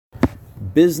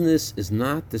business is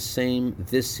not the same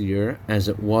this year as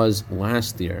it was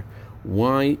last year.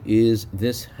 Why is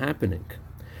this happening?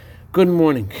 Good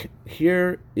morning.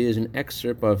 Here is an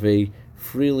excerpt of a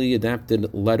freely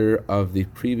adapted letter of the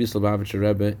previous Lubavitcher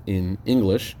Rebbe in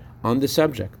English on the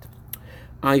subject.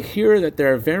 I hear that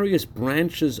there are various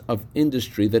branches of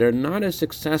industry that are not as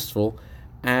successful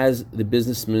as the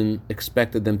businessmen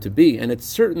expected them to be. And it's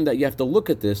certain that you have to look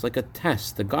at this like a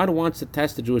test, that God wants to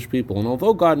test the Jewish people. And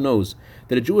although God knows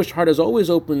that a Jewish heart is always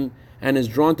open and is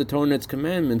drawn to Torah and its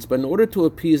commandments, but in order to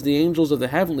appease the angels of the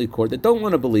heavenly court that don't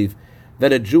want to believe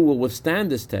that a Jew will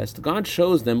withstand this test, God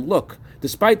shows them, look,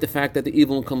 despite the fact that the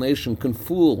evil inclination can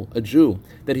fool a Jew,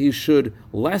 that he should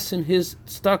lessen his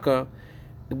tzedakah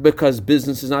because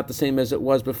business is not the same as it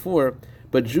was before,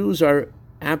 but Jews are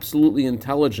absolutely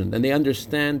intelligent, and they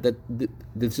understand that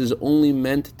this is only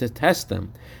meant to test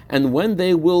them. And when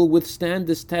they will withstand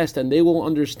this test and they will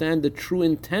understand the true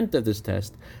intent of this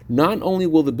test, not only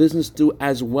will the business do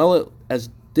as well as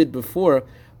did before,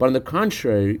 but on the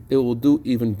contrary, it will do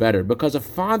even better. Because a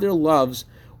father loves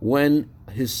when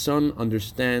his son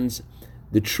understands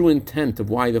the true intent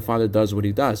of why the father does what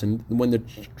he does. And when the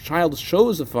child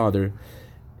shows the father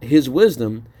his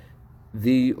wisdom,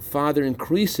 the father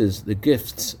increases the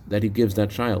gifts that he gives that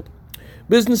child.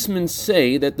 Businessmen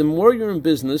say that the more you're in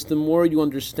business, the more you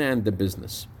understand the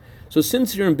business. So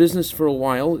since you're in business for a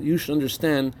while, you should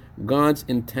understand God's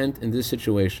intent in this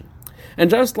situation. And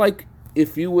just like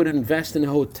if you would invest in a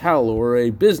hotel or a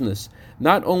business,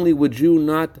 not only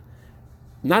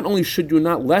should you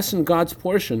not lessen God's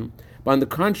portion, but on the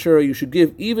contrary, you should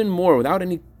give even more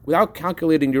without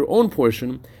calculating your own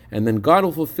portion, and then God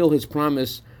will fulfill his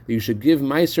promise that you should give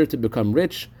Meiser to become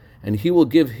rich, and he will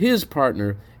give his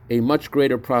partner a much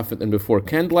greater profit than before.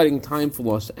 Candlelighting time for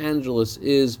Los Angeles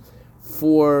is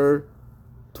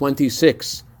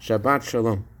 4:26. Shabbat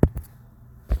Shalom.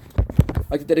 I'd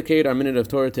like to dedicate our minute of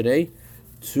Torah today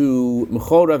to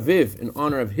Mechor Aviv in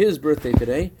honor of his birthday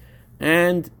today,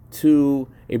 and to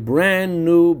a brand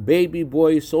new baby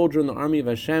boy soldier in the army of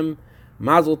Hashem.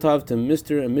 Mazel Tov to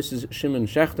Mr. and Mrs. Shimon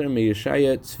Schechter. May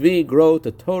Yeshaya Tzvi grow to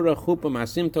Torah, Chuppah,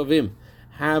 Masim Tovim.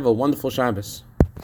 Have a wonderful Shabbos.